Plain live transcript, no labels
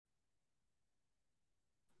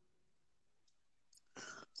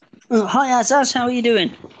Hi, Aizaz. How are you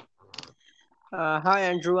doing? Hi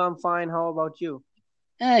Andrew, I'm fine. How about you?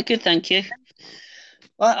 Good, thank you.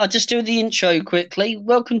 I'll just do the intro quickly.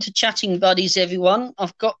 Welcome to Chatting Buddies, everyone.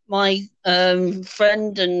 I've got my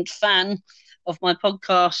friend and fan of my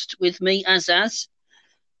podcast with me, Azaz.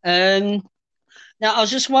 Um, Now, I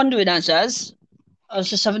was just wondering, Azaz, I was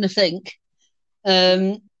just having a think.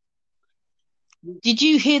 Um, did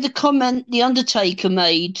you hear the comment the Undertaker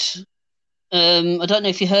made? I don't know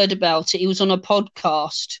if you heard about it. He was on a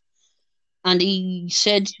podcast and he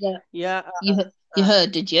said that Yeah, you uh,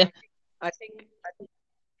 heard, did you? I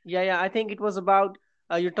think it was about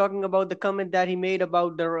you're talking about the comment that he made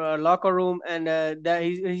about the locker room, and that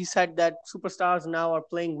he said that superstars now are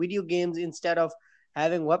playing video games instead of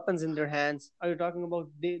having weapons in their hands. Are you talking about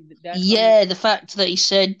that comment? Yeah, the fact that he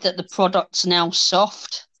said that the product's now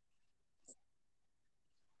soft.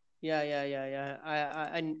 Yeah.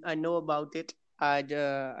 I know about it.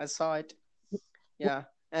 I saw it. Yeah,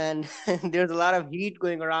 and there's a lot of heat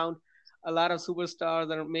going around. A lot of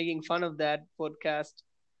superstars are making fun of that podcast,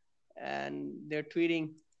 and they're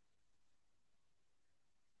tweeting.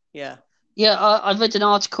 Yeah. Yeah, I read an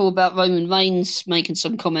article about Roman Reigns making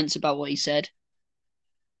some comments about what he said.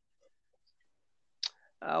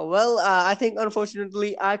 I think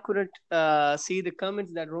unfortunately I couldn't see the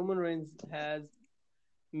comments that Roman Reigns has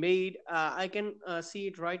made. I can see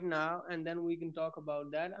it right now, and then we can talk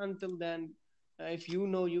about that. Until then, if you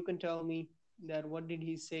know, you can tell me that what did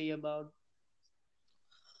he say about.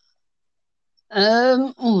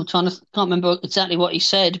 Trying to can't remember exactly what he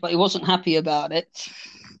said, but he wasn't happy about it.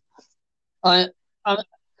 I, I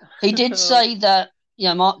he did say that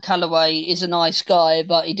Mark Calloway is a nice guy,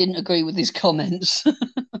 but he didn't agree with his comments.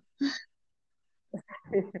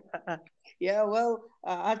 Yeah,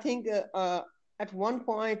 I think at one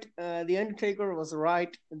point the Undertaker was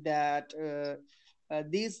right that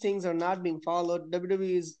these things are not being followed.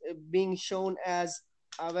 WWE is being shown as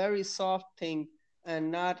a very soft thing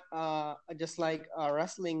and not just like a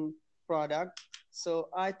wrestling product. So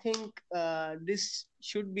I think this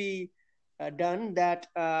should be done. That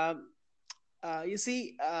you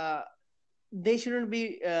see. They shouldn't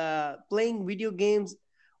be playing video games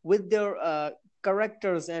with their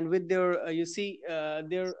characters and with their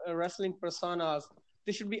their wrestling personas.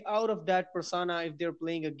 They should be out of that persona if they're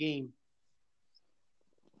playing a game.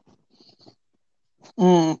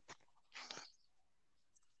 Mm.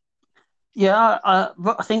 Yeah,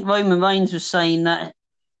 I think Roman Reigns was saying that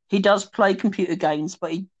he does play computer games,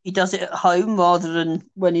 but he does it at home rather than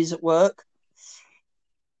when he's at work.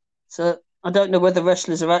 So I don't know whether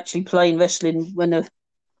wrestlers are actually playing wrestling when they're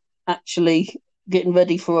actually getting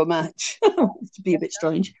ready for a match. To be a bit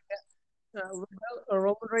strange.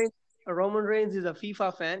 Roman Reigns is a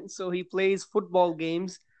FIFA fan, so he plays football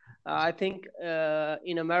games. I think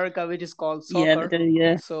in America, which is called Yeah, they soccer. do.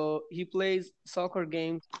 Yeah, So he plays soccer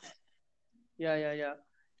games. Yeah.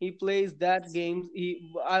 He plays that game.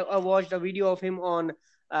 I watched a video of him on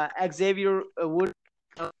Xavier Wood,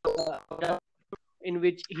 in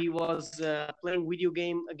which he was playing video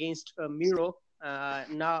game against Miro,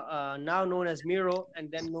 now known as Miro,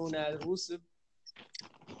 and then known as Rusev.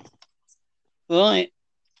 right.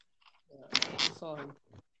 I saw him.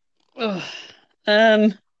 Ugh.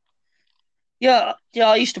 Um, yeah.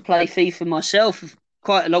 I used to play FIFA myself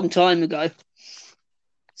quite a long time ago.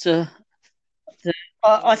 So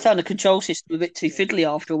I Oh, found the control system a bit too yeah. fiddly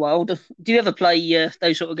after a while. Do you ever play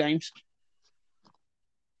those sort of games?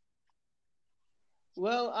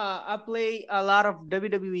 I play a lot of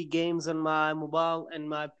WWE games on my mobile and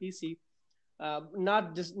my PC.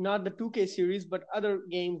 Not the 2K series, but other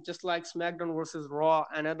games just like SmackDown versus Raw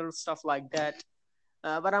and other stuff like that.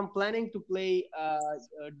 But I'm planning to play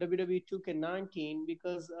WWE 2K19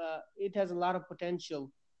 because it has a lot of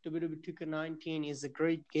potential. WWE 2K19 is a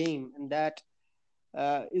great game, and that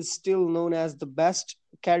is still known as the best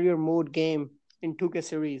career mode game in 2K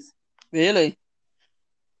series. Really?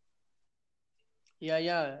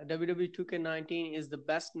 Yeah. WWE 2K19 is the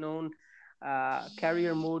best known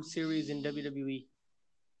career mode series in WWE.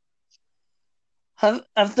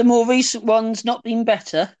 Have the more recent ones not been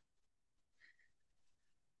better?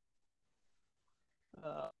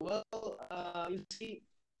 You see,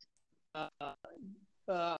 uh,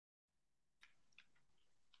 uh,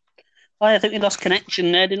 I think we lost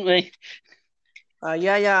connection there, didn't we?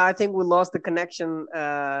 yeah. I think we lost the connection.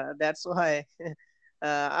 That's why.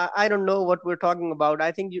 I don't know what we're talking about.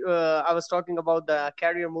 I think I was talking about the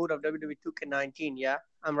career mode of WWE 2K19. Yeah,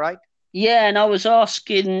 I'm right. Yeah, and I was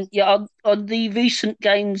asking, are the recent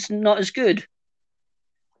games not as good?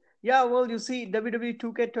 Yeah, well, WWE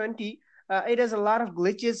 2K20, it has a lot of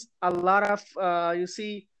glitches, a lot of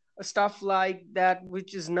stuff like that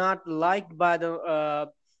which is not liked by the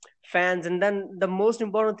fans. And then the most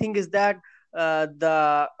important thing is that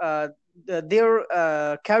their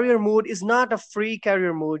career mode is not a free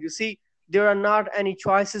career mode. You see, there are not any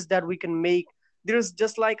choices that we can make. There's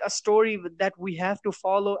just like a story that we have to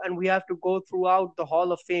follow, and we have to go throughout the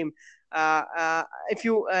Hall of Fame. If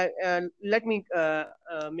you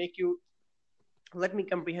make you let me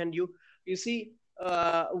comprehend you. You see,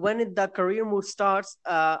 when the career mode starts,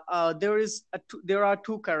 there are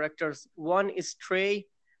two characters. One is Trey,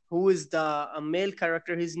 who is the male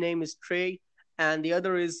character. His name is Trey, and the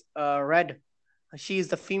other is Red. She is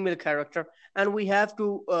the female character, and we have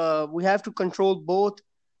to control both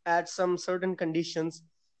at some certain conditions.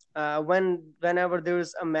 Whenever there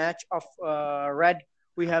is a match of Red,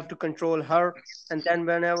 we have to control her, and then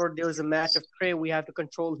whenever there is a match of Trey, we have to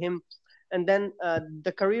control him. And then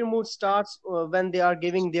the career mode starts when they are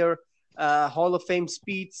giving their Hall of Fame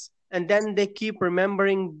speech, and then they keep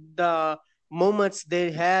remembering the moments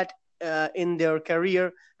they had in their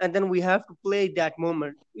career, and then we have to play that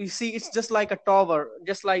moment. You see, it's just like a tower,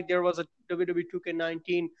 just like there was a WWE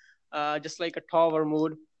 2K19, just like a tower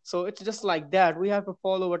mode. So it's just like that. We have to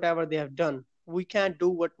follow whatever they have done. We can't do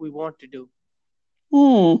what we want to do.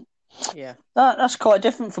 Hmm. Yeah. That's quite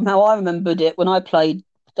different from how I remembered it when I played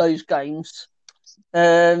those games.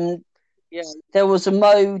 Yeah. There was a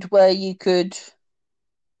mode where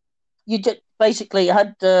basically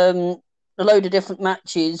had a load of different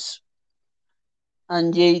matches,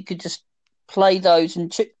 and you could just play those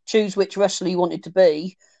and choose which wrestler you wanted to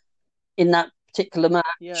be in that particular match.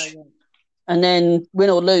 Yeah. Yeah. And then win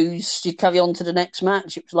or lose, you carry on to the next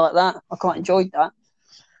match. It was like that. I quite enjoyed that.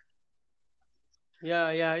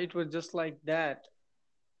 Yeah. Yeah. It was just like that.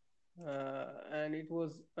 And it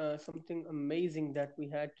was something amazing that we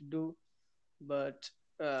had to do. But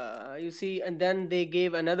you see, and then they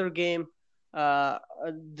gave another game.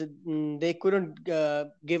 They couldn't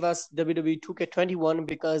give us WWE 2K21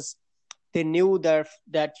 because they knew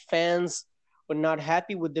that fans were not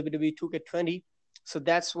happy with WWE 2K20. So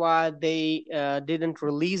that's why they didn't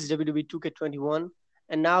release WWE 2K21.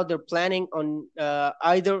 And now they're planning on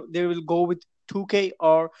either they will go with 2K,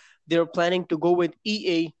 or they're planning to go with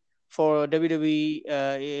EA for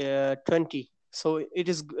WWE 20. So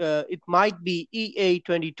it might be EA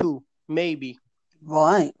 22, maybe.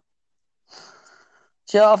 Right.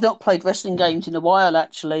 So I've not played wrestling games in a while,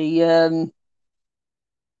 actually. I'm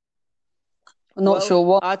not Well, sure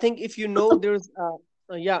what. I think if you know there's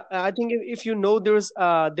yeah, I think if you know there's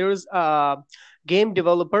a game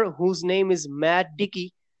developer whose name is Matt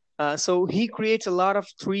Dickey. So he creates a lot of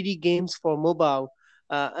 3D games for mobile,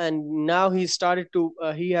 and now he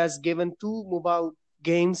has given two mobile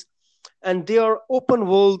games, and they are open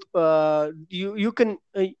world. You can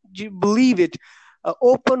you believe it.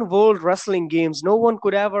 Open world wrestling games. No one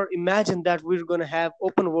could ever imagine that we're going to have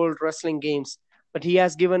open world wrestling games, but he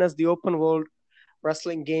has given us the open world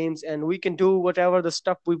wrestling games, and we can do whatever the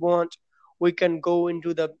stuff we want. We can go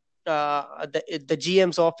into the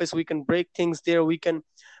GM's office. We can break things there. We can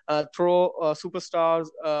throw superstars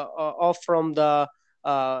off from the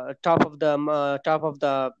top of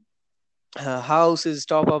the house is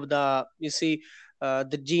top of the, you see,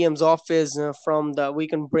 the GM's office. From the We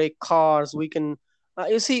can break cars. We can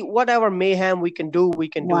you see, whatever mayhem we can do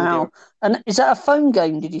there. Wow. And is that a phone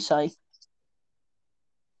game, did you say?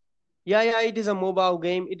 Yeah, yeah, it is a mobile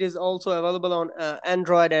game. It is also available on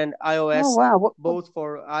Android and Oh, iOS, wow. both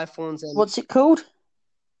for iPhones and What's it called?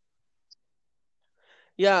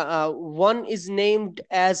 yeah. One is named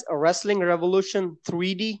as a Wrestling Revolution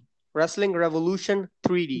 3D, Wrestling Revolution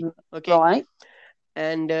 3D. Okay, Right.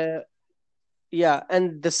 and yeah,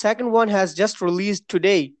 and the second one has just released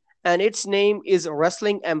today, and its name is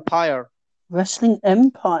Wrestling Empire. Wrestling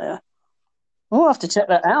Empire. Oh, I'll have to check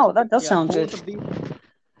that out. That does Yeah, sound both good. of these.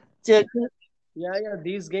 Yeah, Yeah, yeah,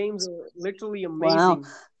 these games are literally wow. amazing.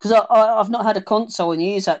 Because I've not had a console in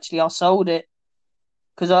years, actually. I sold it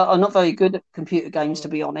because I'm not very good at computer games, to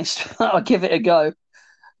Uh, be honest. I'll give it a go.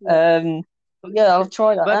 But yeah, I'll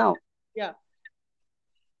try that but out. yeah,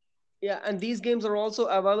 yeah, and these games are also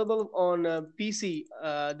available on PC.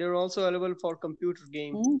 They're also available for computer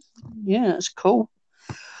games. Mm, yeah, that's cool.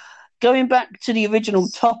 Going back to the original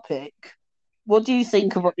topic, what do you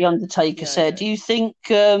think of what The Undertaker Yeah, said? yeah. Do you think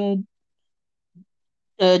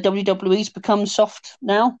WWE's become soft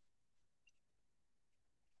now?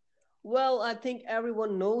 Well, I think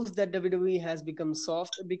everyone knows that WWE has become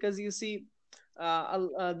soft because you see,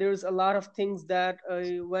 there's a lot of things that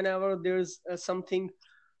whenever there's something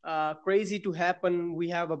crazy to happen, we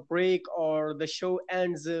have a break or the show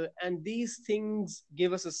ends, and these things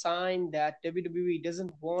give us a sign that WWE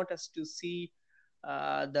doesn't want us to see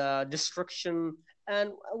the destruction.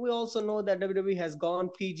 And we also know that WWE has gone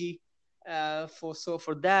PG,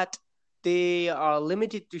 for that they are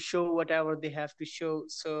limited to show whatever they have to show.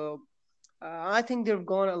 So I think they've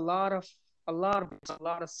gone a lot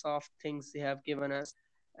of soft things they have given us,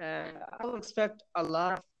 and I will expect a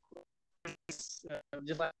lot of just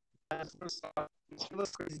like give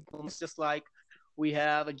us crazy moments, just like we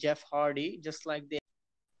have a Jeff Hardy, just like they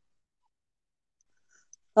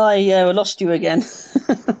I lost you again.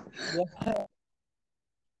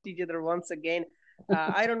 each other once again.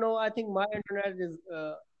 I don't know. I think my internet is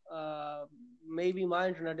maybe my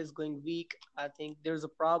internet is going weak. I think there's a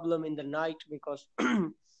problem in the night because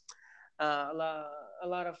a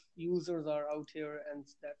lot of users are out here, and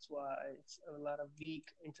that's why it's a lot of weak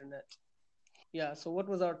internet. Yeah. So what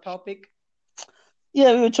was our topic?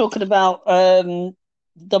 Yeah, we were talking about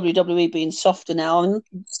WWE being softer now, and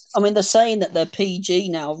I mean they're saying that they're PG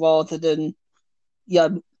now rather than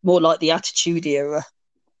more like the Attitude Era.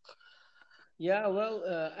 Yeah,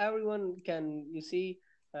 well, everyone can, you see,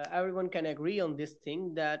 everyone can agree on this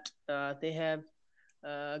thing that they have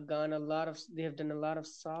done a lot of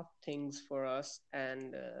soft things for us,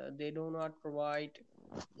 and they do not provide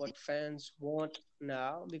what fans want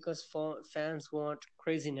now because fans want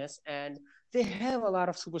craziness, and they have a lot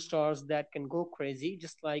of superstars that can go crazy.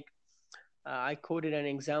 Just like I quoted an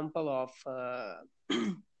example of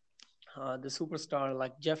the superstar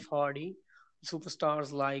like Jeff Hardy,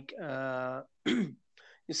 superstars like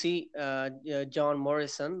you see John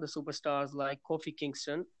Morrison, the superstars like Kofi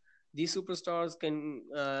Kingston. These superstars can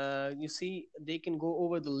you see they can go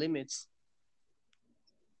over the limits.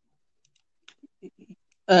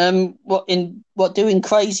 What doing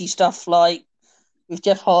crazy stuff like with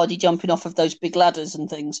Jeff Hardy jumping off of those big ladders and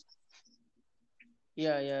things.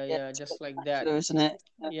 Yeah, yeah, Yeah, yeah, it's just like that. spectacular, isn't it?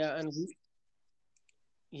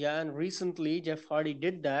 Yeah, and recently Jeff Hardy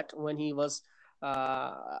did that when he was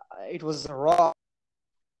it was Raw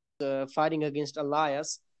fighting against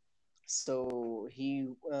Elias. So he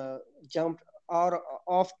jumped out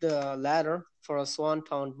off the ladder for a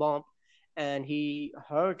swanton bomb, and he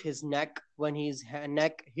hurt his neck when his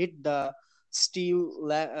neck hit the steel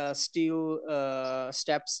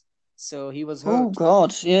steps. So he was Oh hurt.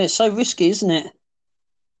 God, yeah, it's so risky, isn't it?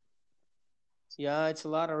 Yeah, it's a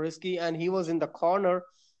lot of risky, and he was in the corner,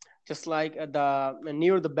 just like at the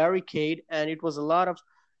near the barricade, and it was a lot of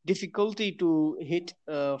difficulty to hit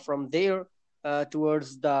from there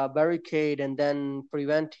towards the barricade and then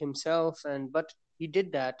prevent himself. And but he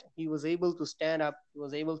did that. He was able to stand up. He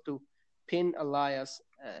was able to pin Elias,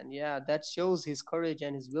 and yeah, that shows his courage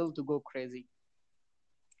and his will to go crazy.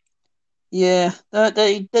 Yeah,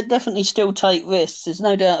 they definitely still take risks. There's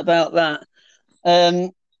no doubt about that.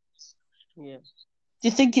 Do Yeah.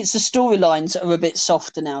 you think it's the storylines that are a bit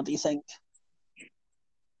softer now? Do you think?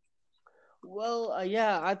 Well,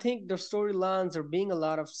 yeah, I think the storylines are being a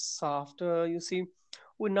lot of softer. You see,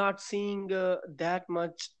 we're not seeing that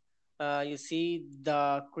much. You see,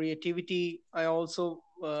 the creativity. I also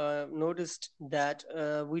noticed that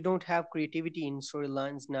we don't have creativity in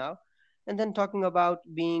storylines now. And then talking about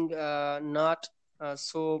being not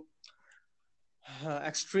so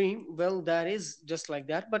extreme, well, that is just like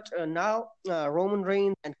that. But now Roman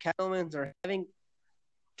Reigns and Kevin Owens are having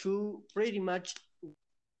two pretty much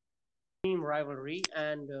team rivalry,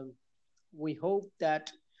 and we hope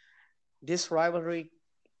that this rivalry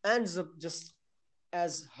ends up just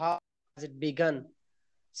as hard as it began.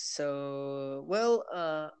 So,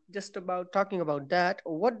 well, just about talking about that,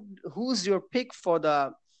 who's your pick for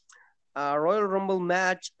the Royal Rumble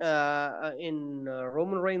match in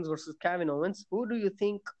Roman Reigns versus Kevin Owens? Who do you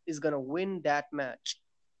think is gonna win that match?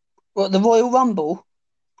 What, the Royal Rumble?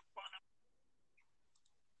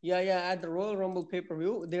 Yeah, yeah. At the Royal Rumble pay per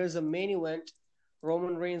view, there's a main event: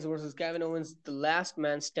 Roman Reigns versus Kevin Owens, the last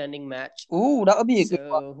man standing match. Oh, that would be a good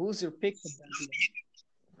one. So, who's your pick for that match?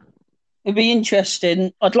 It'd be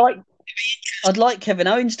interesting. I'd like Kevin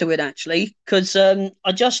Owens to win actually because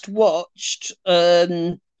I just watched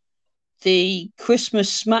the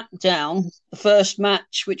Christmas SmackDown, the first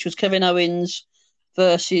match, which was Kevin Owens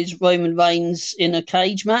versus Roman Reigns in a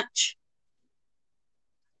cage match.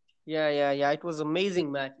 Yeah, yeah, yeah. It was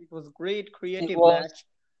amazing match. It was great It creative was match.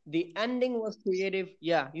 The ending was creative.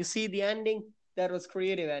 Yeah, you see the ending. That was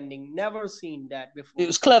creative ending. Never seen that it before.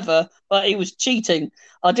 was clever, but he was cheating.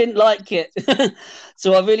 I didn't like it,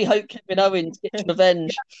 so I really hope Kevin Owens gets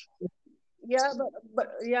revenge.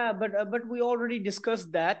 but we already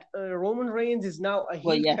discussed that Roman Reigns is now a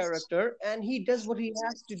Well, heel yes. character, and he does what he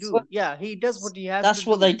has to Well, do. Yeah, he does what he has to that's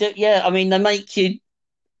what they do. do. Yeah, I mean,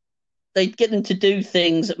 they get them to do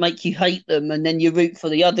things that make you hate them, and then you root for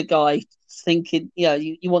the other guy, thinking,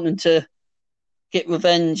 you want them to get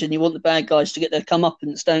revenge, and you want the bad guys to get their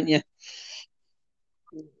comeuppance, don't you?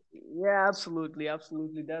 Yeah, absolutely,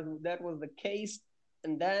 absolutely. That was the case.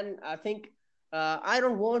 And then I think I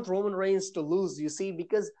don't want Roman Reigns to lose. You see,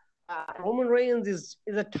 because Roman Reigns is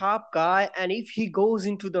a top guy, and if he goes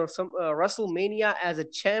into the some WrestleMania as a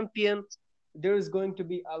champion, there is going to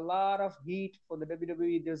be a lot of heat for the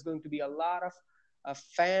WWE. There's going to be a lot of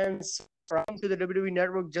fans from to the WWE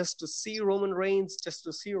network just to see Roman Reigns, just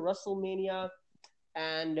to see WrestleMania,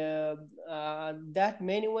 and that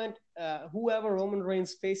main event, whoever Roman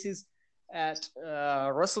Reigns faces at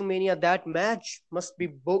WrestleMania, that match must be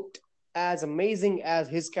booked as amazing as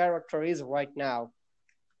his character is right now.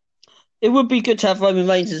 It would be good to have Roman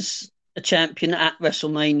Reigns as a champion at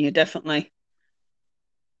WrestleMania, definitely.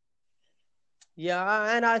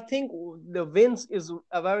 Yeah, and I think the Vince is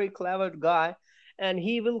a very clever guy, and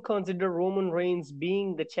he will consider Roman Reigns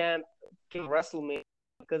being the champ till WrestleMania,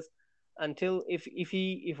 because until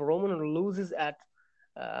if Roman loses at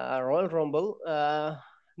Royal Rumble,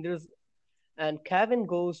 there's and Kevin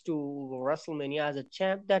goes to WrestleMania as a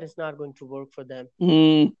champ, that is not going to work for them.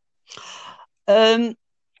 Mm. Um,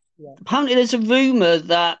 Yeah. Apparently, there's a rumor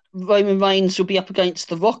that Roman Reigns will be up against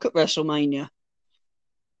The Rock at WrestleMania.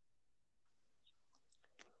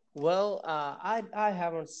 Well, I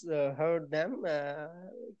haven't heard them.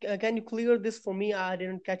 Can you clear this for me? I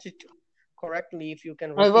didn't catch it correctly. If you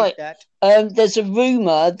can Oh, repeat right. that. There's a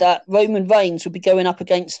rumor that Roman Reigns will be going up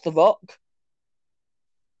against The Rock.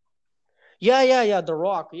 Yeah. The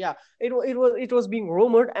Rock. Yeah, it was being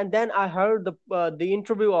rumored, and then I heard the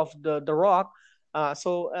interview of the Rock.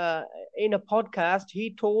 In a podcast,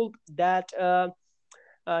 he told that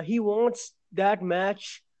he wants that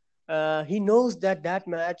match. He knows that that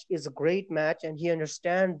match is a great match, and he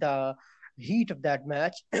understands the heat of that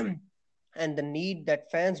match and the need that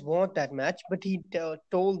fans want that match. But he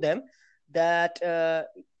told them that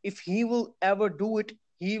if he will ever do it,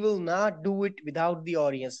 he will not do it without the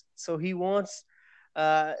audience. So he wants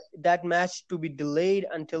that match to be delayed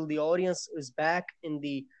until the audience is back in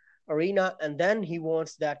the arena, and then he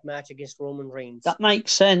wants that match against Roman Reigns. That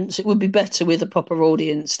makes sense. It would be better with a proper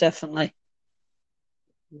audience, definitely.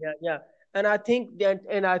 Yeah. And I think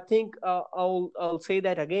I'll say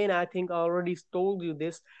that again. I think I already told you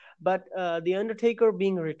this, but the Undertaker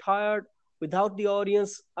being retired without the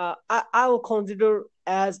audience, I will consider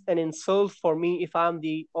as an insult for me. If I'm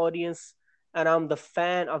the audience and I'm the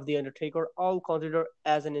fan of the Undertaker, I'll consider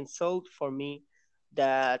as an insult for me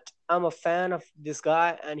that I'm a fan of this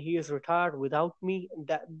guy and he is retired without me.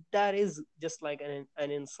 That is just like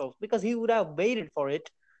an insult, because he would have waited for it.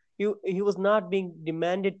 He was not being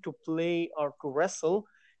demanded to play or to wrestle.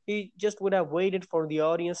 He just would have waited for the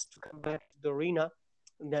audience to come back to the arena,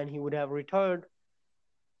 and then he would have returned.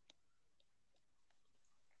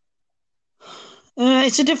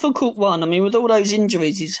 It's a difficult one. I mean, with all those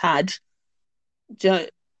injuries he's had, you, know,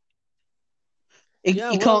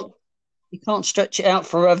 Yeah, you can't well, you can't stretch it out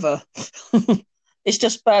forever. It's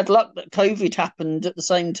just bad luck that COVID happened at the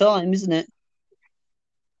same time, isn't it?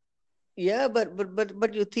 yeah,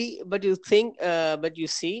 but you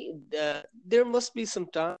see, there must be some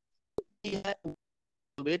time he had to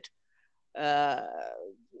do it. Uh,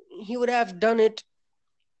 he would have done it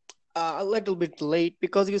a little bit late,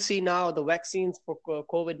 because you see now the vaccines for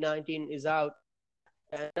COVID-19 is out,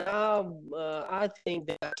 and now I think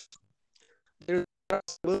that there's a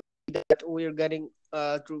possibility that we're getting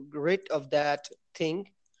rid of that thing,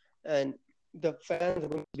 and the fans are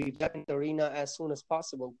going to be back in the arena as soon as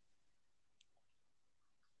possible.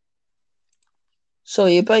 So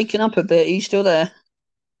you're breaking up a bit. Are you still there?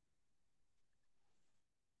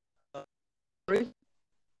 Sorry?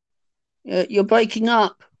 You're breaking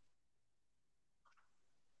up.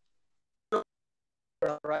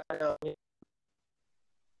 Right now.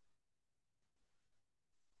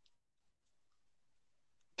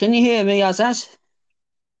 Can you hear me, Azaz?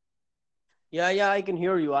 Yeah, I can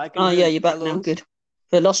hear you. I can Oh, hear yeah, you. you're back now. Hello. Good.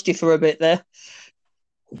 I lost you for a bit there.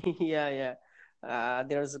 Yeah.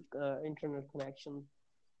 There's internet connection.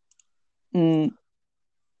 Mm.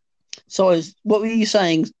 So, what were you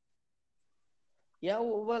saying? Yeah,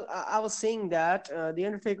 well, I was saying that the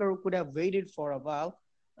Undertaker could have waited for a while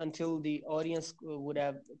until the audience would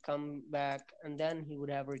have come back, and then he would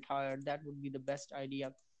have retired. That would be the best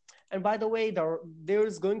idea. And by the way, there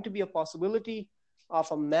is going to be a possibility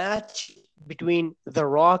of a match between The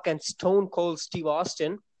Rock and Stone Cold Steve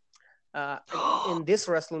Austin in this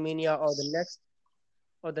WrestleMania or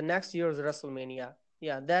the next year's WrestleMania.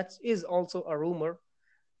 Yeah, that is also a rumor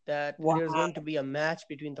that there's Wow. going to be a match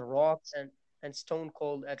between The Rock and Stone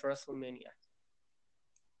Cold at WrestleMania.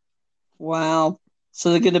 Wow.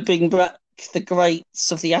 So they're going to bring back the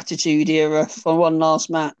greats of the Attitude Era for one last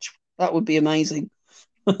match. That would be amazing.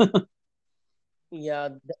 Yeah,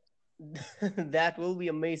 that will be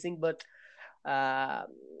amazing. But uh,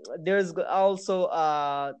 there's also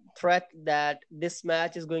a threat that this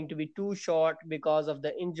match is going to be too short because of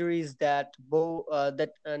the injuries that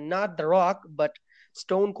not The Rock but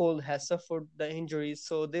Stone Cold has suffered the injuries.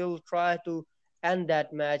 So they'll try to end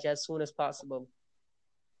that match as soon as possible.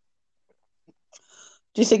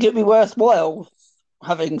 Do you think it'd be worthwhile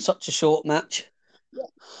having such a short match?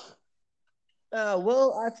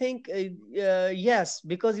 Well, I think yes,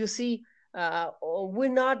 because you see, we're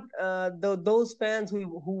not those fans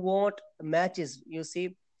who want matches. You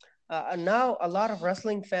see, now a lot of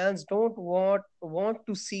wrestling fans don't want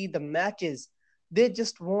to see the matches. They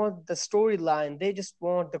just want the storyline. They just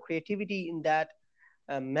want the creativity in that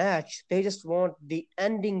match. They just want the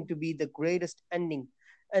ending to be the greatest ending,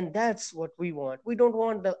 and that's what we want. We don't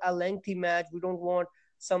want a lengthy match. We don't want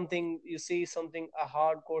something you see something a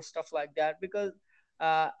hardcore stuff like that because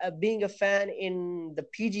being a fan in the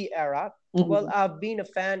PG era, well, Mm. I've been a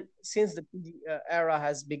fan since the PG era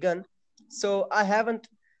has begun, so I haven't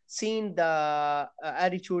seen the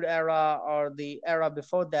Attitude Era or the era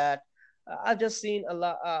before that. I've just seen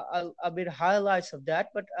a bit highlights of that,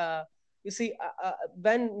 but you see,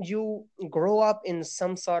 when you grow up in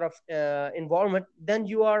some sort of environment, then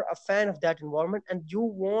you are a fan of that environment, and you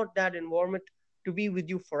want that environment to be with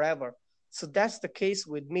you forever. So that's the case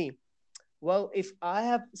with me. Well, if I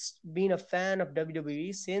have been a fan of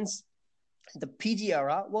WWE since the PG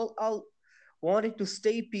era, well, I'll want it to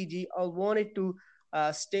stay PG. I'll want it to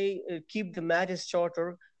keep the matches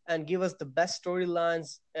shorter and give us the best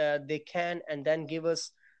storylines they can, and then give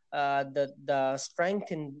us the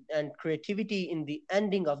strength and creativity in the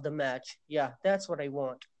ending of the match. Yeah, that's what I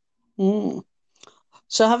want. Mm.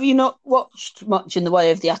 So have you not watched much in the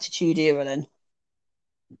way of the Attitude Era then?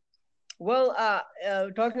 Well,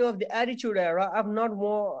 talking of the Attitude Era, I've not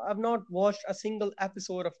watched a single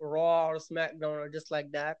episode of Raw or SmackDown or just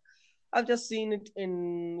like that. I've just seen it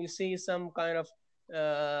in you see some kind of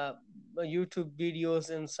uh, YouTube videos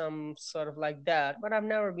and some sort of like that, but I've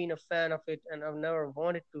never been a fan of it, and I've never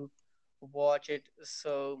wanted to watch it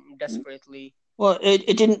so desperately. Well,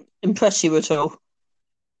 it didn't impress you at all.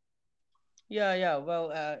 Yeah, yeah.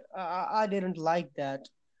 Well, I didn't like that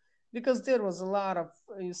because there was a lot of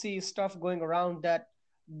you see stuff going around that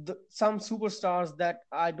some superstars that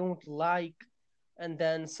I don't like, and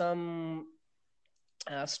then some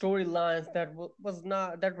storylines that was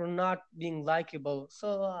not that were not being likable.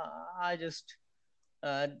 So I just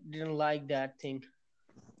didn't like that thing.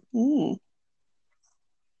 Mm.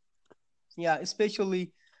 Yeah,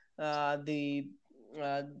 especially uh, the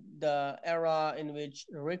uh, the era in which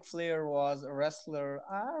Ric Flair was a wrestler.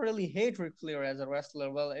 I really hate Ric Flair as a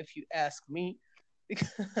wrestler. Well, if you ask me,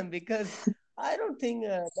 because I don't think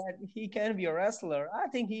that he can be a wrestler. I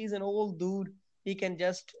think he's an old dude. He can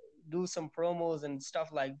just do some promos and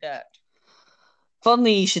stuff like that.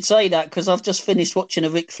 Funny you should say that because I've just finished watching a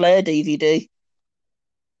Ric Flair DVD.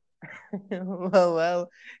 Well,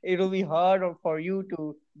 it'll be hard for you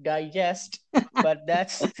to digest, but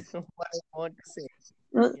that's what I want to say.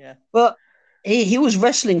 Uh, Yeah. But he was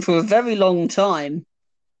wrestling for a very long time.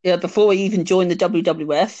 Yeah, before he even joined the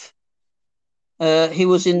WWF. He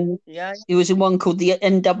was in Yeah, one called the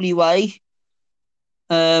NWA.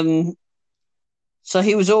 Um, so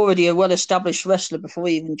he was already a well-established wrestler before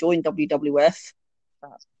he even joined WWF.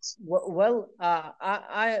 Uh,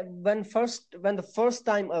 I when the first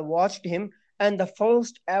time I watched him and the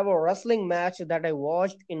first ever wrestling match that I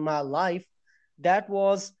watched in my life, that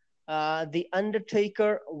was the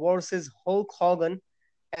Undertaker versus Hulk Hogan,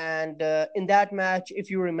 and in that match, if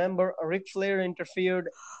you remember, Ric Flair interfered,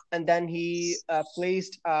 and then he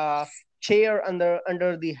placed a chair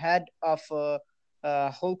under the head of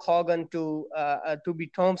Hulk Hogan to be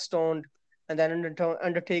tombstoned, and then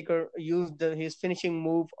Undertaker used his finishing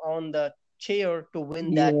move on the chair to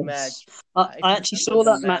win that Yes, match. If I you actually remember saw the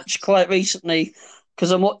that match. match quite recently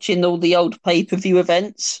because I'm watching all the old pay-per-view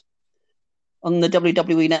events on the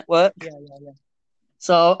WWE network. Yeah, yeah, yeah,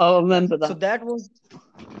 So I'll yeah. remember So that. that was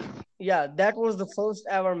the first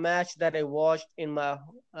ever match that I watched in my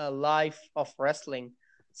life of wrestling.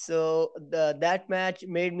 So that match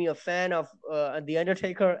made me a fan of the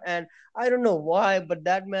Undertaker, and I don't know why, but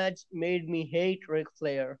that match made me hate Ric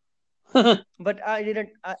Flair. But I didn't.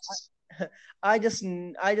 I just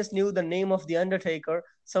knew the name of the Undertaker.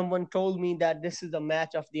 Someone told me that this is the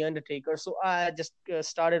match of the Undertaker, so I just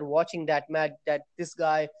started watching that match. That this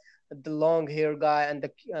guy, the long hair guy and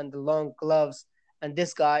the long gloves, and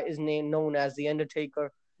this guy is known as the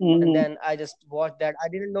Undertaker. And Mm. then I just watched that. I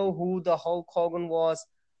didn't know who the Hulk Hogan was.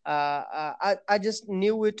 I just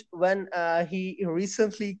knew it when he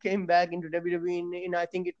recently came back into WWE in I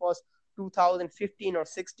think it was 2015 or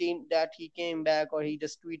 16 that he came back, or he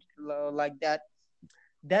just tweeted like that.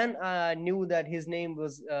 Then I knew that his name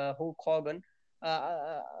was Hulk Hogan.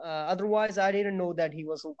 Otherwise, I didn't know that he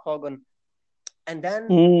was Hulk Hogan. And then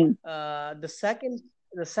Mm.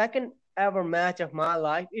 the second ever match of my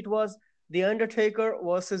life, it was the Undertaker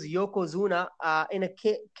versus Yokozuna in a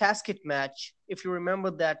casket match. If you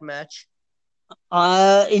remember that match.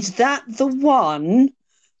 Is that the one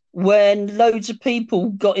when loads of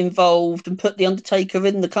people got involved and put the Undertaker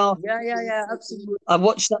in the car? Yeah, absolutely, I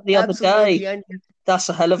watched that the other day. absolutely, and That's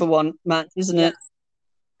a hell of a one match, isn't yeah, it?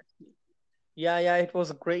 yeah, it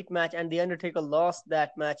was a great match, and the Undertaker lost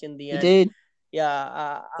that match in the He end. did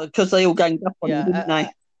Yeah, because they all ganged up on him, yeah, didn't they?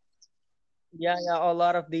 yeah. A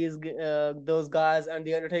lot of those guys and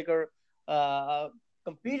the Undertaker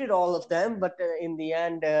competed all of them, but in the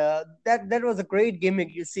end, that was a great gimmick.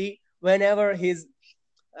 You see, whenever his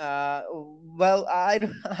well, I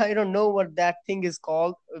don't know what that thing is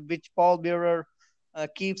called, which Paul Bearer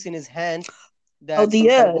keeps in his hand. Oh, That the the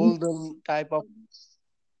urn. golden type of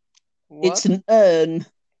It's what? an urn.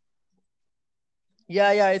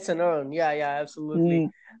 Yeah, it's an urn. Yeah, absolutely.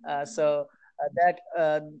 Mm. So that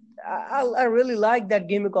I really like that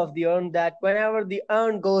gimmick of the urn. That whenever the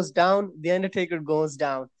urn goes down, the Undertaker goes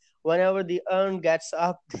down. Whenever the urn gets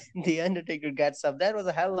up, the Undertaker gets up. That was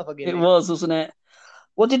a hell of a It gimmick. was, wasn't it?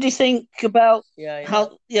 What did you think about Yeah.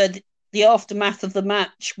 how? Yeah, the aftermath of the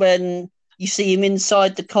match when you see him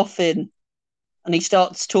inside the coffin and he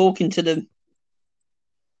starts talking to them.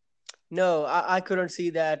 No, I couldn't see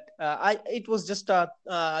that. I it was just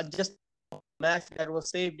match that was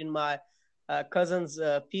saved in my cousin's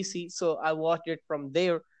PC, so I watched it from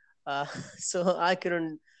there. Uh, so I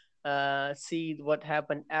couldn't see what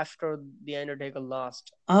happened after the Undertaker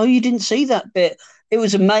lost. Oh, you didn't see that bit? It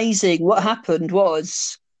was amazing. What No. happened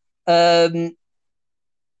was, um,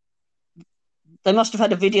 they must have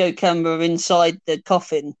had a video camera inside the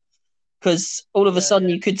coffin because all of a Yeah, sudden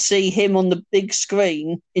you could see him on the big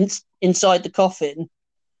screen inside the coffin.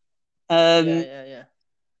 Um, yeah.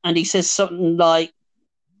 and he says something like,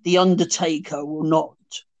 "The Undertaker will not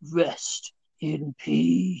rest in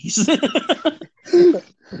peace."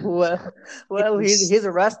 Well, It was, his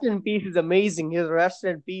rest in peace is amazing. His rest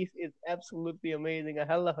in peace is absolutely amazing. A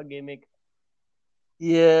hell of a gimmick.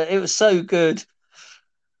 yeah, it was so good.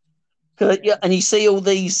 Yeah, Yeah. and you see all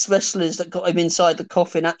these wrestlers that got him inside the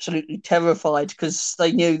coffin absolutely terrified because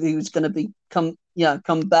they knew he was going to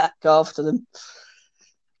come back after them.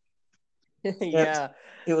 Yeah, Yeah,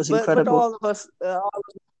 it was but incredible.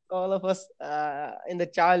 all of us in the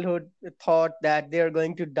childhood thought that they're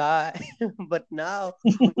going to die, but now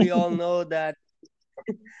we all know that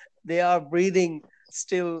they are breathing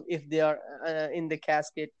still if they are in the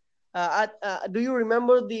casket. Do you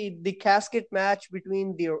remember the casket match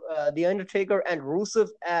between the Undertaker and Rusev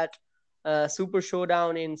at Super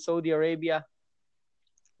Showdown in Saudi Arabia?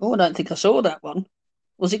 Oh, I don't think I saw that one.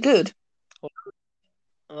 Was it good?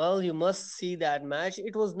 Well, you must see that match.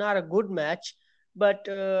 It was not a good match, but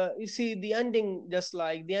you see, the ending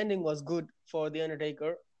was good for the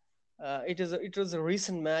Undertaker. It was a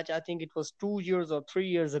recent match. I think it was 2 years or 3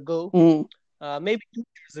 years ago, Mm. maybe 2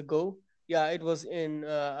 years ago. Yeah, it was in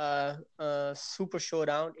Super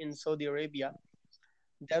Showdown in Saudi Arabia.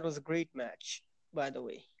 That was a great match, by the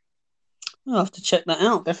way. I'll have to check that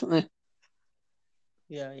out, definitely.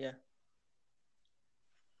 Yeah.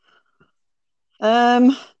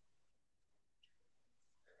 Um,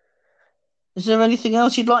 is there anything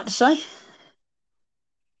else you'd like to say?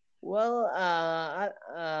 Well, I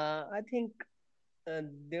think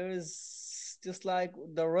there's just like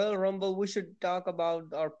the Royal Rumble. We should talk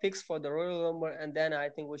about our picks for the Royal Rumble, and then I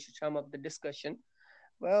think we should sum up the discussion.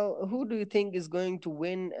 Well, who do you think is going to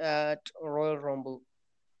win at Royal Rumble?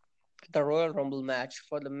 The Royal Rumble match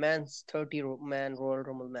for the men's 30-man Royal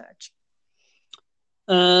Rumble match.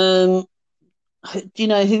 Um, do you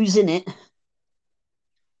know who's in it?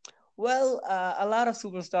 Well, a lot of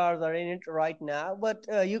superstars are in it right now, but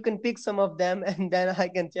you can pick some of them, and then I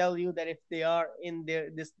can tell you that if they are in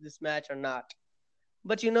this match or not.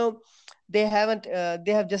 But they haven't.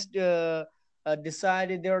 They have just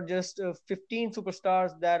decided there are just 15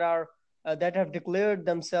 superstars that have declared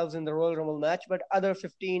themselves in the Royal Rumble match, but other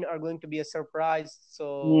 15 are going to be a surprise.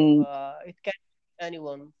 So Mm. it can be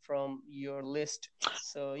anyone from your list.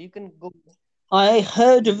 So you can go. I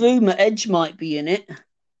heard a rumor Edge might be in it.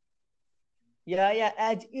 Yeah, yeah.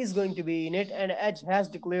 Edge is going to be in it, and Edge has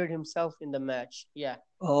declared himself in the match. Yeah.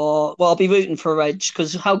 Oh, well, I'll be rooting for Edge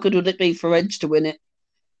because how good would it be for Edge to win it?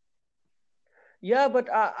 Yeah, but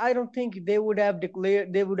I don't think they would have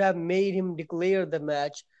declared. They would have made him declare the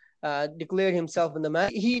match, declare himself in the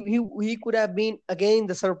match. He could have been again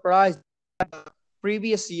the surprise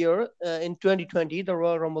previous year in 2020, the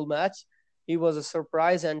Royal Rumble match. He was a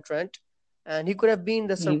surprise entrant, and he could have been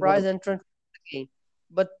the He surprise was. entrant again.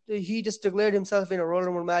 But he just declared himself in a Royal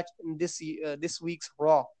Rumble match in this week's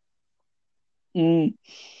Raw. Mm.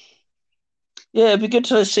 Yeah, it'd be good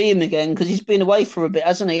to see him again because he's been away for a bit,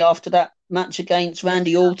 hasn't he? After that match against Yeah,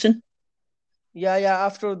 Randy Orton. yeah, yeah.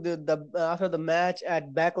 After the match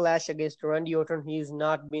at Backlash against Randy Orton, he's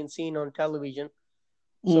not been seen on television.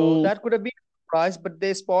 So Mm. that could have been a surprise, but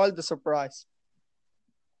they spoiled the surprise.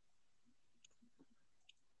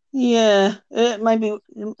 Yeah, maybe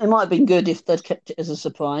it might have been good if they'd kept it as a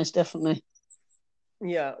surprise. Definitely.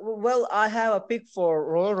 Yeah, well, I have a pick for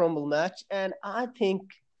Royal Rumble match, and I think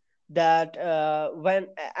that when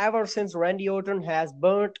ever since Randy Orton has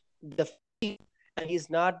burnt the feed and he's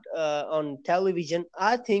not on television,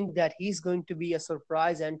 I think that he's going to be a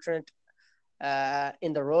surprise entrant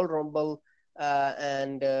in the Royal Rumble.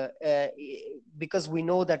 And because we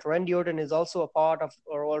know that Randy Orton is also a part of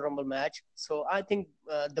a Royal Rumble match, so I think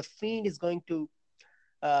the Fiend is going to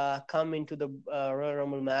come into the Royal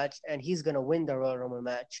Rumble match, and he's going to win the Royal Rumble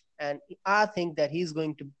match. And I think that he's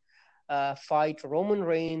going to fight Roman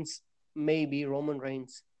Reigns, maybe Roman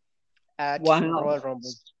Reigns at Wow. Royal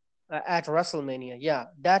Rumble, at WrestleMania. Yeah,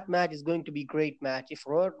 that match is going to be great match. If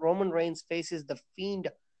Roman Reigns faces the Fiend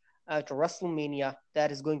at WrestleMania,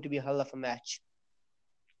 that is going to be a hell of a match.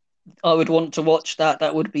 I would want to watch that.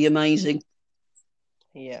 That would be amazing.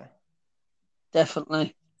 Yeah.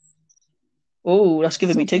 Definitely. Oh, that's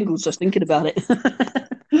giving me So tingles just thinking about it.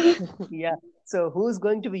 yeah. So who's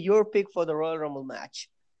going to be your pick for the Royal Rumble match?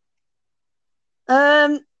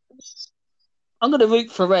 um, I'm going to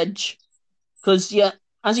root for Edge because yeah,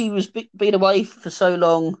 as he was been away for so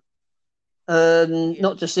long, Yeah.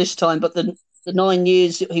 not just this time, but the 9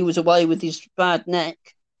 years that he was away with his bad neck,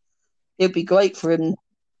 it'd be great for him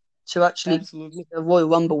to actually get Absolutely. a Royal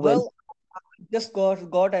Rumble win. Well, just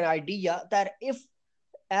got an idea that if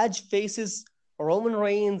Edge faces Roman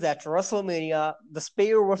Reigns at WrestleMania, the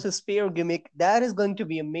spear versus spear gimmick, that is going to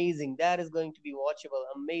be amazing. That is going to be watchable.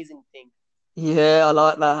 Amazing thing. Yeah, I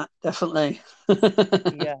like that. Definitely.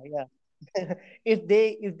 Yeah, yeah. If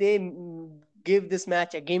they give this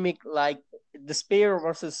match a gimmick like the spear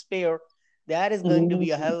versus spear, that is going to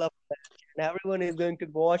be a Mm. hell of a match. And everyone is going to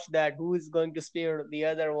watch that. Who is going to spear the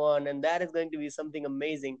other one? And that is going to be something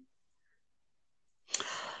amazing.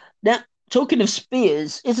 Now, talking of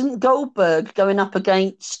spears, isn't Goldberg going up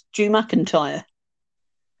against Drew McIntyre?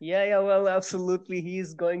 Yeah, yeah, well, absolutely.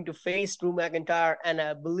 He's going to face Drew McIntyre, and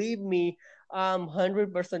believe me, I'm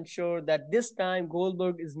 100% sure that this time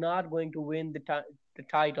Goldberg is not going to win the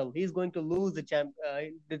title. He's going to lose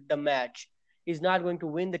the match. He's not going to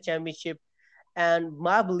win the championship, and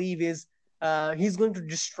my belief is he's going to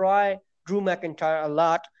destroy Drew McIntyre a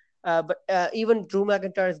lot. But even Drew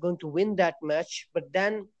McIntyre is going to win that match. But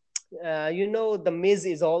then, the Miz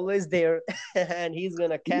is always there, and he's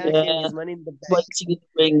gonna cash in Yeah, his money in the bank. waiting in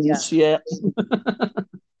the Yeah, rings. Yeah.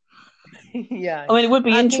 yeah. I mean, it would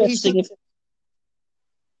be I think he interesting should. if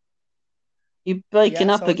you're breaking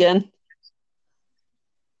Yeah, up sorry. again.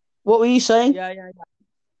 What were you saying? Yeah, yeah, yeah.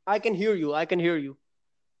 I can hear you. I can hear you.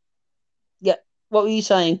 Yeah. What were you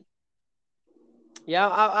saying? Yeah,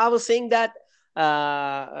 I was saying that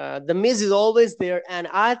the Miz is always there, and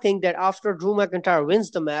I think that after Drew McIntyre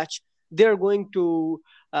wins the match, they're going to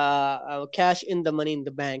cash in the money in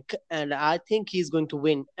the bank, and I think he's going to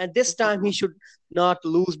win. And this time he should not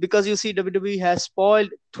lose because you see, WWE has spoiled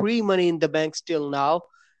three money in the bank still now.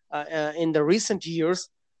 In the recent years,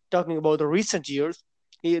 talking about the recent years,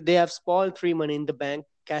 they have spoiled three money in the bank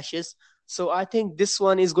cashes. So I think this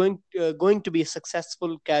one is going to be a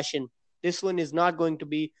successful cash in. This one is not going to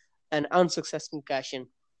be an unsuccessful cash in.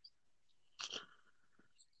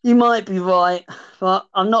 You might be right, but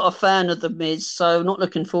I'm not a fan of the Miz, so I'm not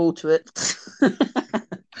looking forward to it.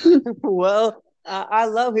 Well, I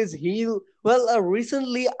love his heel. Well,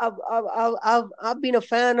 recently I've been a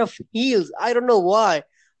fan of heels. I don't know why.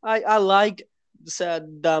 I like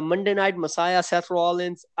the Monday Night Messiah, Seth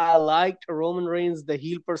Rollins. I liked Roman Reigns, the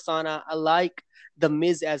heel persona. I like the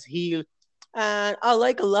Miz as heel, and I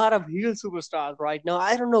like a lot of heel superstars right now.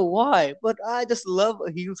 I don't know why, but I just love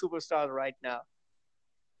a heel superstars right now.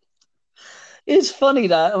 It's funny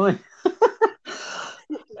that. I mean,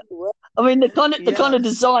 Well, they're yeah, kind of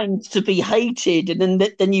designed to be hated, and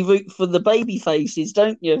then you root for the baby faces,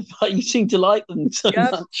 don't you? But you seem to like them so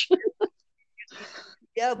yeah, much.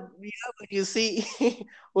 yeah. But you see,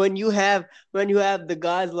 when you have the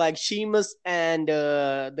guys like Sheamus and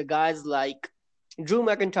the guys like Drew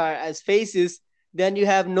McIntyre as faces, then you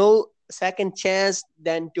have no second chance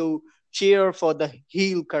than to cheer for the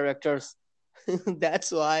heel characters.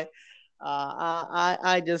 That's why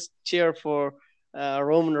I just cheer for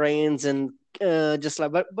Roman Reigns and just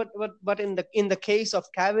like but in the case of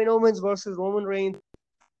Kevin Owens versus Roman Reigns,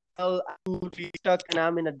 well, I'm really stuck and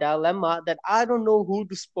I'm in a dilemma that I don't know who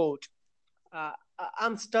to support.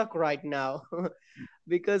 I'm stuck right now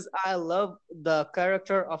because I love the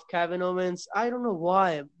character of Kevin Owens. I don't know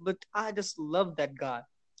why, but I just love that guy.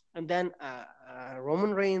 And then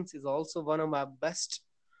Roman Reigns is also one of my best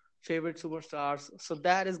favorite superstars. So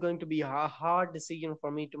that is going to be a hard decision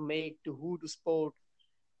for me to make to who to support.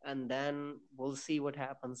 And then we'll see what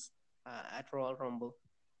happens at Royal Rumble.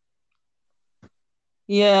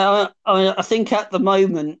 Yeah, I think at the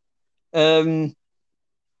moment, um,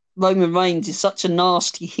 Roman Reigns is such a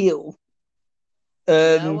nasty heel.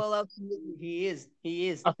 Yeah, Um, well, absolutely, he is. He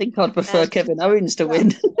is. I think I'd prefer And Kevin Owens to yeah,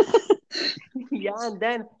 win. yeah,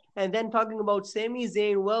 and then talking about Sami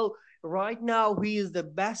Zayn, well, right now he is the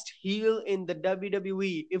best heel in the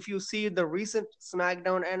WWE. If you see the recent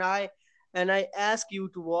SmackDown, and I ask you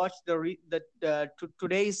to watch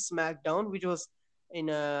today's SmackDown, which was in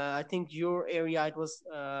I think your area. It was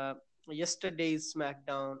yesterday's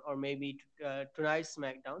SmackDown or maybe tonight's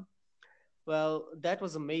SmackDown. Well, that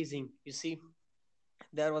was amazing. You see,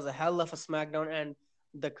 there was a hell of a SmackDown, and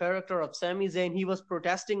the character of Sami Zayn, he was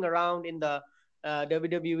protesting around in the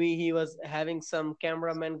WWE. He was having some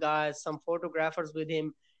cameraman guys, some photographers with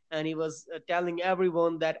him, and he was telling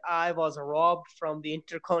everyone that I was robbed from the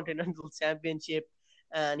Intercontinental Championship,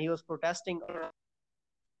 and he was protesting around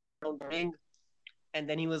the ring, and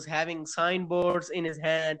then he was having signboards in his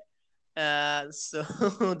hand. So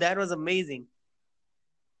that was amazing.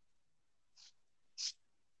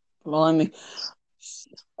 Blimey.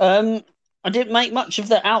 Um, I didn't make much of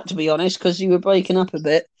that out, to be honest, because you were breaking up a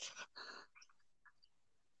bit.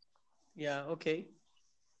 Yeah. Okay.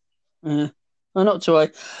 No, not to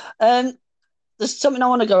worry. Um, there's something I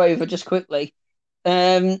want to go over just quickly.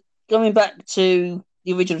 Um, Going back to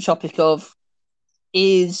the original topic of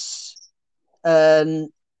is um,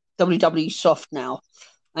 WWE soft now,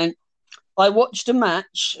 and I watched a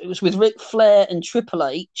match. It was with Ric Flair and Triple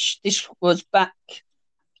H. This was back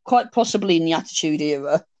quite possibly in the Attitude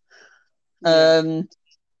Era, Yeah. um,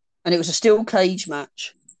 and it was a steel cage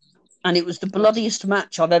match, and it was the Okay. bloodiest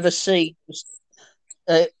match I've ever seen.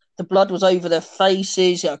 Uh, the blood was over their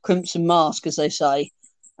faces, a crimson mask, as they say,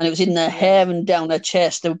 and it was in their Yeah. hair and down their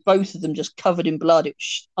chest. They were both of them just covered in blood. It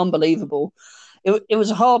was unbelievable. It was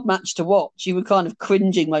a hard match to watch. You were kind of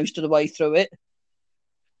cringing most of the way through it,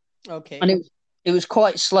 and Okay. it was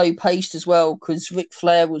quite slow paced as well because Ric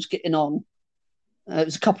Flair was getting on. It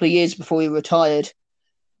was a couple of years before he retired.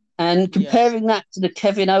 And Yes. comparing that to the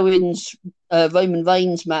Kevin Owens Roman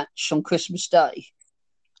Reigns match on Christmas Day,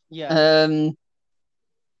 Yeah. um,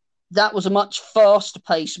 that was a much faster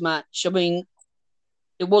paced match. I mean,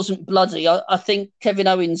 it wasn't bloody. I think Kevin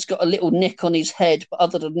Owens got a little nick on his head, but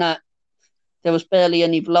other than that, there was barely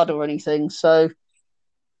any blood or anything. So,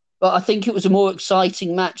 but I think it was a more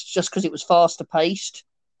exciting match just because it was faster paced.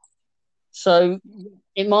 So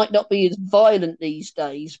it might not be as violent these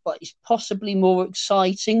days, but it's possibly more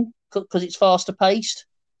exciting because it's faster paced.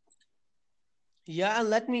 Yeah, and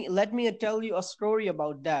let me tell you a story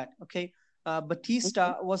about that. Okay,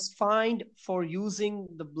 Batista was fined for using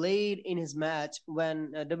the blade in his match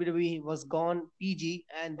when WWE was gone PG,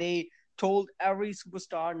 and they told every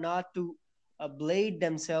superstar not to blade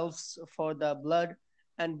themselves for the blood.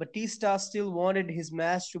 And Batista still wanted his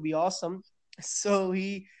match to be awesome, so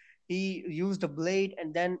he used a blade,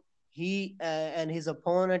 and then he and his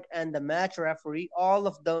opponent and the match referee, all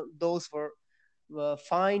of those were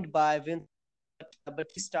fined by Vince.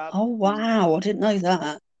 Batista, Oh wow, I didn't know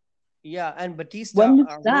that. yeah, and Batista When was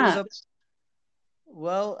rose that? up.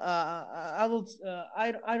 Well, I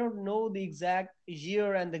don't know the exact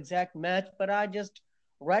year and the exact match, but I just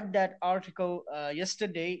read that article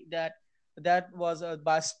yesterday that was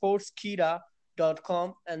by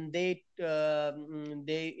sportskita.com, and they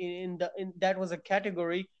in that was a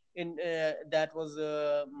category in that was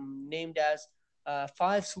named as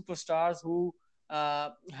five superstars who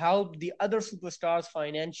helped the other superstars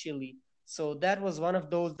financially. So that was one of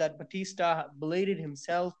those that Batista bladed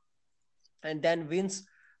himself, and then Vince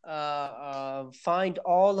find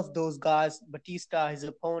all of those guys, Batista, his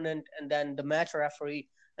opponent, and then the match referee,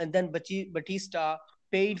 and then Batista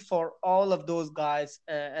paid for all of those guys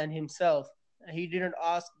and himself. He didn't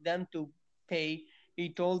ask them to pay. He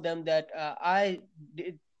told them that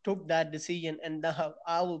took that decision, and now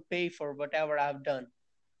I will pay for whatever I've done.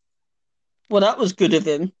 Well, that was good of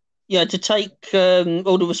him. Yeah, to take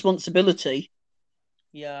all the responsibility.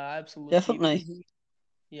 Yeah, absolutely. Definitely.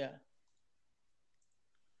 Yeah.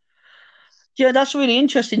 Yeah, that's really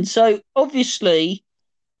interesting. So obviously,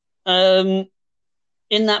 in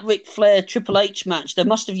that Ric Flair Triple H match, they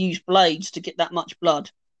must have used blades to get that much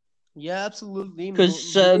blood. Yeah, absolutely.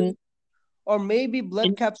 Because Or maybe blood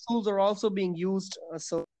in, capsules are also being used.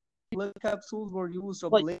 So blood capsules were used, or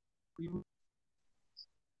wait, blade.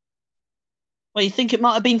 well, you think it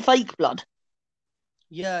might have been fake blood?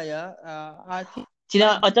 Yeah, yeah. I think. Do you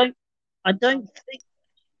know? I don't think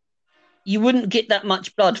you wouldn't get that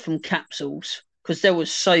much blood from capsules because there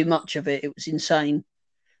was so much of it. It was insane.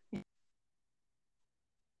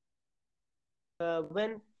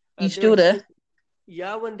 When You they're still there?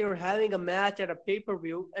 yeah, when they're having a match at a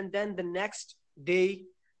pay-per-view, and then the next day,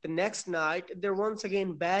 the next night, they're once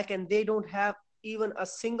again back, and they don't have even a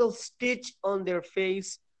single stitch on their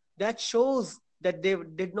face. That shows that they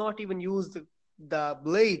did not even use the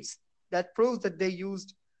blades. That proves that they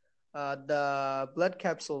used the blood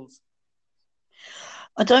capsules.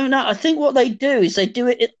 I don't know. I think what they do is they do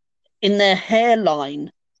it in their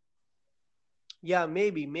hairline. Yeah,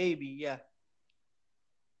 maybe, yeah.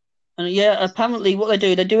 And yeah, apparently what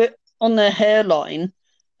they do it on their hairline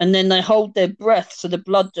and then they hold their breath so the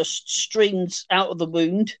blood just streams out of the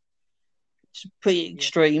wound. It's pretty Yeah,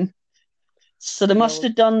 extreme. So they yeah, must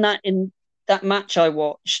have done that in that match I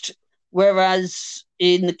watched. Whereas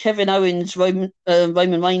in the Kevin Owens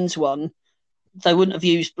Roman Reigns one, they wouldn't have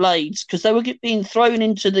used blades because they were being thrown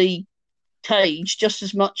into the cage just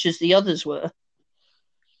as much as the others were.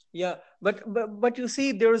 yeah. But you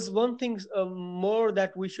see, there's one thing more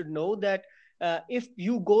that we should know, that if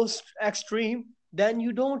you go extreme, then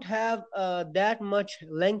you don't have that much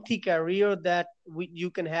lengthy career that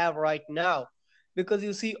you can have right now, because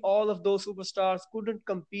you see, all of those superstars couldn't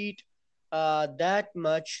compete that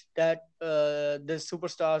much that the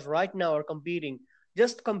superstars right now are competing.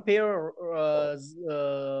 Just compare,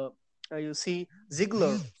 you see,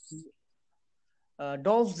 Ziggler.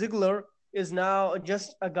 Dolph Ziggler is now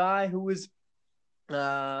just a guy who is,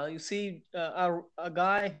 you see, a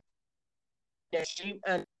guy extreme,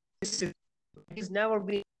 and he's never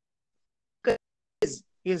been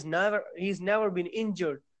he's never been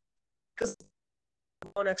injured, because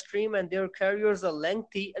on extreme, and their careers are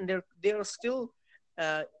lengthy, and they're still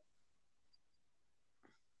uh,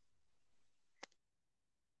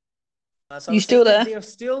 so I You was still saying that there? they are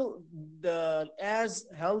still as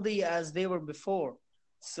healthy as they were before.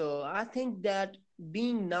 So I think that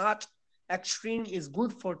being not extreme is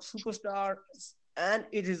good for superstars, and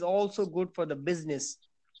it is also good for the business.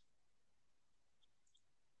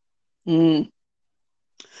 Mm.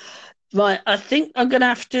 Right, I think I'm going to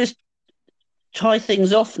have to tie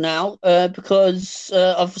things off now because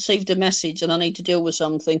I've received a message and I need to deal with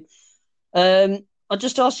something. I'll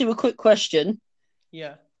just ask you a quick question.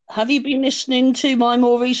 Yeah. Have you been listening to my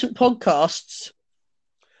more recent podcasts?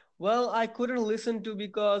 Well, I couldn't listen to,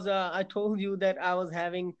 because I told you that I was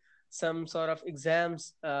having some sort of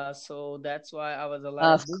exams, so that's why I was a lot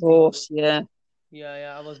of Of busy. course, yeah. Yeah,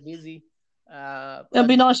 yeah, I was busy. It'll But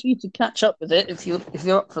be nice for you to catch up with it if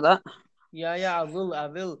you're up for that. yeah, yeah, I will.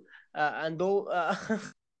 And though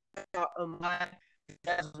my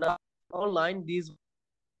exams were not online, these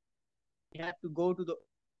we had to go to the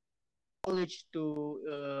college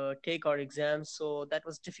to take our exams, so that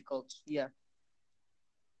was difficult. Yeah.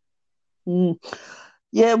 Mm.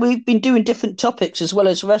 Yeah, we've been doing different topics as well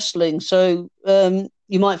as wrestling, so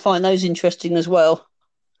you might find those interesting as well.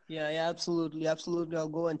 Yeah, yeah, absolutely, absolutely. I'll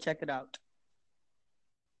go and check it out.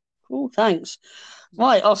 Cool, thanks.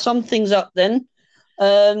 Right, I'll sum things up then.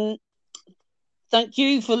 Um, Thank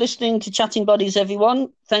you for listening to Chatting Buddies, everyone.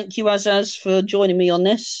 Thank you, Azaz, for joining me on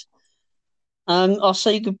this. I'll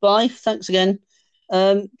say goodbye. Thanks again.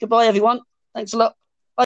 Goodbye, everyone. Thanks a lot.